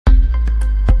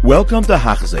Welcome to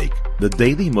Hachzik, the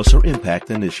Daily Musar Impact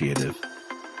Initiative.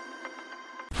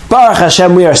 Baruch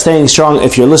Hashem, we are staying strong.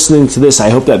 If you're listening to this, I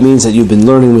hope that means that you've been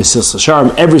learning Mesilas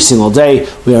Yesharim every single day.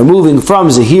 We are moving from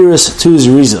Zehiris to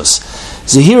Zrizos.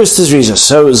 Zehiris to Zrizos.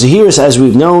 So Zehiris, as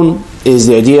we've known, is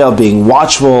the idea of being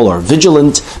watchful or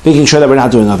vigilant, making sure that we're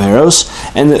not doing Averos.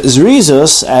 And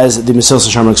Zrizos, as the Mesilas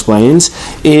Yesharim explains,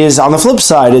 is on the flip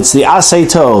side. It's the Asay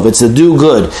Tov. It's the do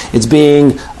good. It's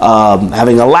being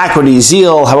having alacrity,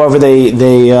 zeal, however they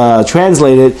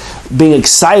translate it, being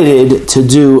excited to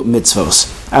do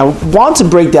mitzvos. I want to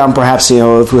break down, perhaps,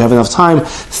 if we have enough time,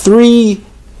 three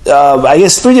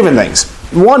different things.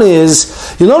 One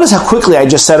is, you'll notice how quickly I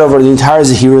just said over the entire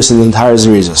Zehiris and the entire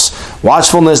Zerizos.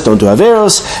 Watchfulness, don't do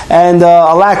Averos, and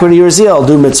alacrity or zeal,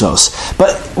 do mitzvos.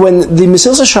 But when the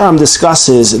Mesilas Yesharim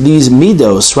discusses these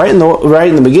midos, right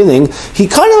in the beginning, he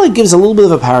kind of gives a little bit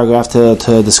of a paragraph to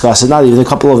discuss it, not even a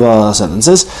couple of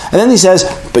sentences, and then he says,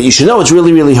 but you should know it's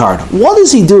really, really hard. What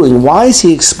is he doing? Why is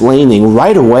he explaining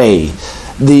right away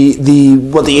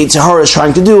what the Yetzer Hara is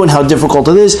trying to do and how difficult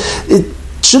it is?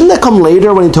 Shouldn't that come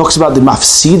later when he talks about the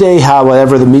mafside, how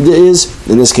whatever the midah is,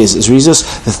 in this case it's Rizos,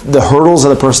 the hurdles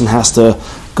that a person has to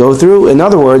go through? In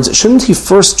other words, shouldn't he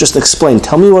first just explain,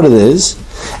 tell me what it is,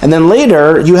 and then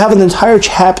later you have an entire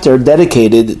chapter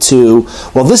dedicated to,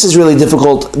 well, this is really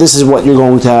difficult, this is what you're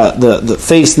going to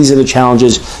face, these are the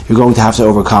challenges you're going to have to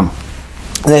overcome.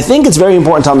 And I think it's very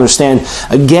important to understand,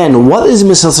 again, what is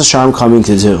Mesilas Yesharim coming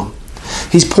to do?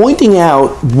 He's pointing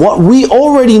out what we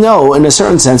already know in a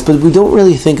certain sense, but we don't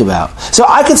really think about. So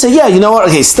I could say, yeah, you know what?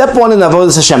 Okay, step 1 in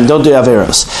Avodas Hashem, don't do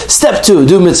Averos. Step 2,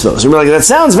 do mitzvos. And we're like, that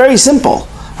sounds very simple,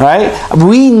 right?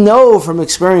 We know from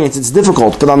experience it's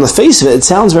difficult, but on the face of it, it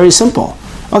sounds very simple.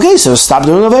 Okay, so stop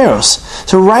doing Averos.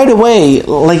 So right away,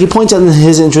 like he points out in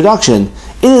his introduction,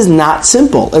 it is not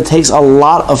simple. It takes a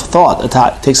lot of thought.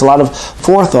 It takes a lot of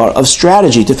forethought, of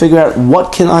strategy to figure out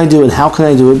what can I do and how can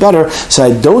I do it better so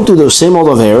I don't do those same old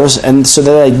Averos and so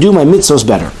that I do my mitzvos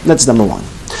better. That's number 1.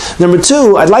 Number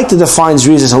 2, I'd like to define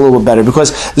Zrizos a little bit better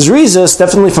because Zrizos,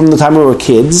 definitely from the time we were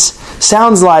kids,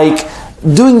 sounds like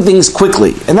doing things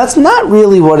quickly. And that's not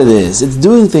really what it is. It's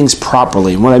doing things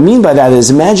properly. And what I mean by that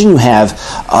is, imagine you have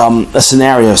a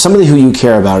scenario, somebody who you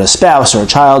care about, a spouse or a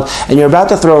child, and you're about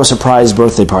to throw a surprise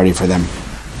birthday party for them.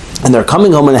 And they're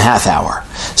coming home in a half hour.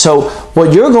 So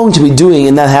what you're going to be doing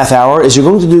in that half hour is you're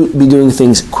going to be doing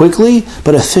things quickly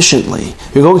but efficiently.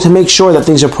 You're going to make sure that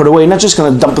things are put away. You're not just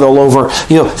going to dump it all over,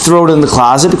 throw it in the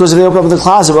closet, because if they open up the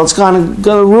closet, well, it's going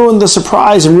to ruin the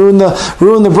surprise and ruin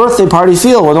the birthday party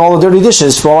feel when all the dirty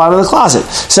dishes fall out of the closet.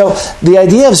 So the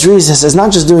idea of Zrizos is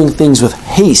not just doing things with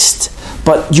haste,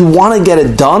 but you want to get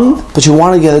it done, but you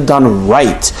want to get it done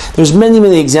right. There's many,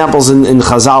 many examples in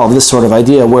Chazal of this sort of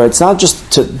idea where it's not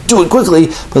just to do it quickly,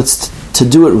 but it's to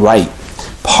do it right.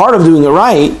 Part of doing it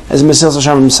right, as Mesilas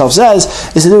Yesharim himself says,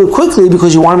 is to do it quickly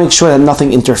because you want to make sure that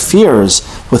nothing interferes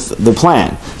with the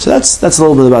plan. So that's a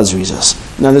little bit about Zrizos.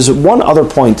 Now there's one other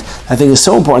point I think is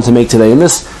so important to make today, and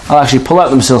this, I'll actually pull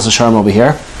out the Mesilas Yesharim over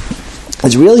here.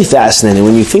 It's really fascinating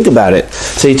when you think about it.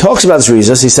 So he talks about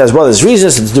Zrizos. He says, well, there's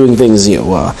Zrizos, it's doing things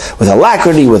with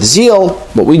alacrity, with zeal,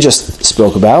 what we just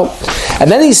spoke about.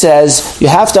 And then he says, you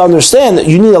have to understand that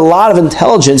you need a lot of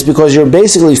intelligence because you're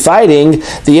basically fighting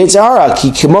the Yetzer Hara.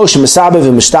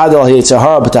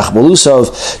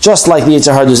 Just like the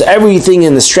Yetzer Hara does everything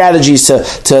in the strategies to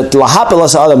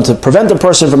lahapelas adam, to prevent a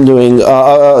person from doing,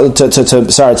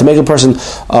 to make a person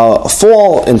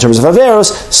fall in terms of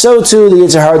Averos, so too the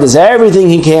Yetzer Hara does everything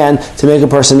he can to make a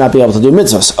person not be able to do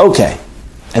mitzvahs. Okay.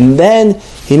 And then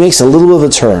he makes a little bit of a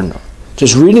turn.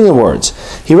 Just reading the words.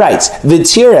 He writes,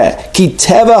 V'tireh ki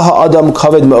teva ha'adam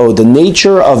kaved ma'od. The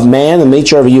nature of man, the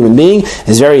nature of a human being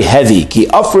is very heavy. Ki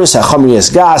afris ha'chamri es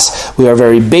gas. We are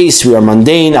very base, we are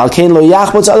mundane. Al kein lo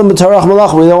yachbotz adam b'tarach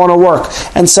malach. We don't want to work.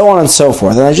 And so on and so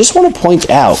forth. And I just want to point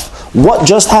out what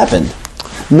just happened.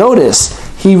 Notice,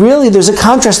 there's a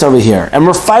contrast over here, and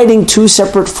we're fighting two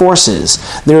separate forces.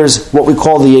 There's what we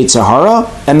call the Yetzer Hara,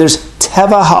 and there's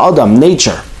Teva Ha'adam,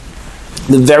 nature,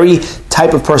 the very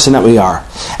type of person that we are.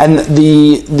 And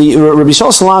the Rabbi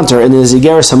Shol Salanter in his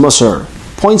Igeres HaMusar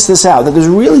points this out, that there's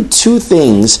really two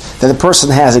things that a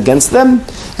person has against them,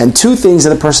 and two things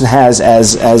that a person has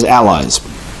as allies.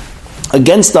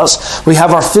 Against us, we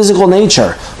have our physical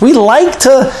nature. We like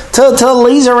to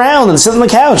laze around and sit on the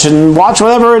couch and watch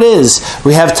whatever it is.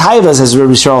 We have taivas, as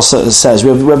Rabbi Yisrael says. We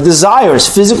have desires,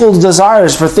 physical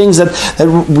desires for things that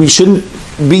we shouldn't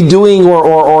be doing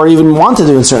or even want to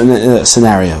do in certain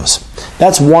scenarios.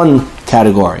 That's one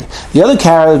category. The other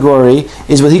category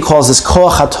is what he calls this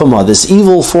koach hatumah, this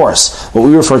evil force, what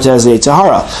we refer to as the Yetzer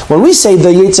Hara. When we say the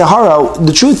Yetzer Hara,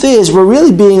 the truth is we're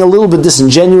really being a little bit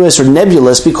disingenuous or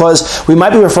nebulous because we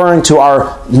might be referring to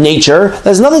our nature. That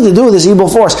has nothing to do with this evil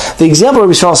force. The example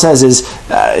Rabbi Yisrael says is,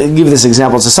 give you this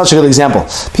example, it's such a good example.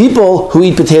 People who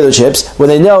eat potato chips, when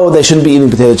they know they shouldn't be eating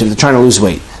potato chips, they're trying to lose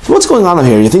weight. So what's going on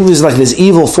here? You think there's like this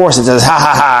evil force that says, ha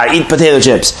ha ha, eat potato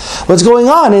chips. What's going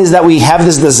on is that we have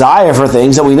this desire for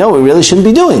things that we know we really shouldn't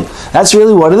be doing. That's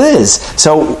really what it is.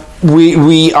 So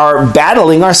we are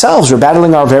battling ourselves. We're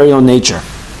battling our very own nature.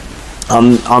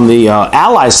 On the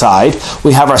ally side,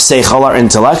 we have our seichel, our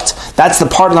intellect. That's the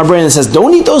part in our brain that says,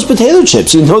 don't eat those potato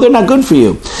chips. You know they're not good for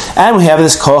you. And we have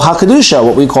this koach hakadusha,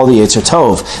 what we call the Yetzer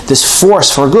Tov, this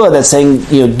force for good that's saying,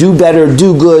 do better,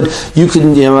 do good, you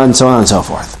can, and so on and so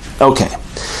forth. Okay.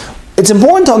 It's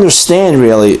important to understand,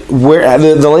 really, where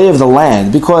the lay of the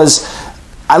land, because,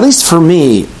 at least for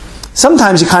me,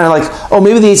 sometimes you're kind of like, oh,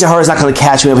 maybe the Yetzer Hara is not going to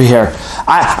catch me over here.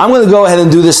 I'm going to go ahead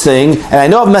and do this thing, and I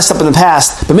know I've messed up in the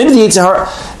past, but maybe the Yetzer Hara,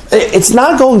 it's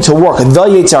not going to work. The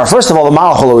Yetzer Hara, first of all, the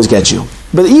Malach will always get you.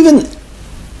 But even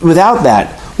without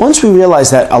that, once we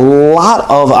realize that a lot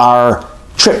of our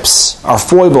trips, our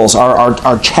foibles,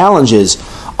 our challenges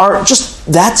are just,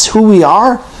 that's who we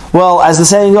are. Well, as the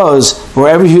saying goes,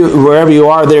 wherever you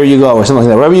are, there you go, or something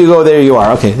like that. Wherever you go, there you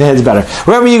are. Okay, that's better.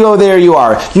 Wherever you go, there you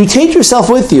are. You take yourself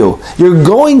with you. You're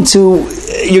going to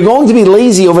be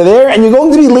lazy over there, and you're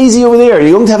going to be lazy over there.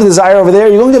 You're going to have a desire over there.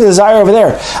 You're going to have a desire over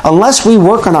there. Unless we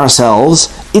work on ourselves,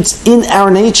 it's in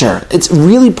our nature. It's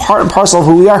really part and parcel of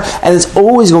who we are, and it's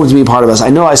always going to be part of us. I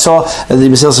know I saw the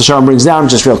Mesilas Yesharim brings down,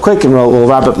 just real quick, and we'll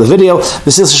wrap up the video.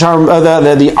 Mesilas Yesharim,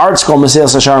 the art school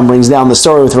Mesilas Yesharim brings down the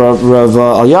story with Rav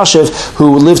Elyashiv,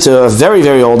 who lived to a very,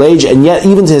 very old age, and yet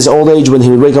even to his old age, when he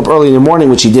would wake up early in the morning,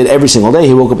 which he did every single day,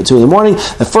 he woke up at 2 in the morning,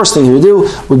 the first thing he would do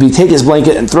would be take his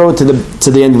blanket and throw it to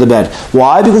the end of the bed.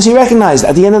 Why? Because he recognized,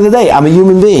 at the end of the day, I'm a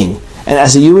human being. And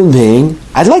as a human being,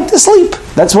 I'd like to sleep.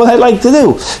 That's what I'd like to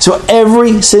do. So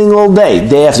every single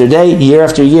day after day, year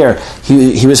after year,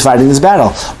 he was fighting this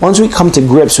battle. Once we come to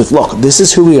grips with, look, this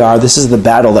is who we are, this is the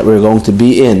battle that we're going to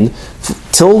be in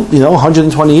till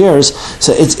 120 years.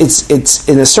 So it's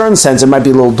in a certain sense, it might be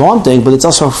a little daunting, but it's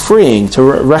also freeing to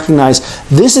recognize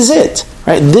this is it.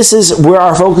 Right? This is where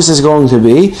our focus is going to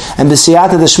be, and the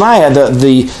siyata d'shmaya,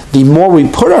 the more we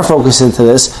put our focus into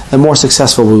this, the more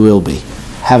successful we will be.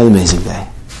 Have an amazing day.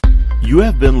 You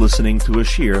have been listening to a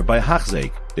shiur by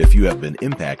Hachzeik. If you have been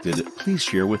impacted, please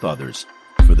share with others.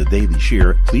 For the daily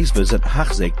shiur, please visit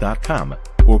Hachzeik.com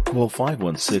or call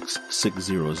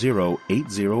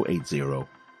 516-600-8080.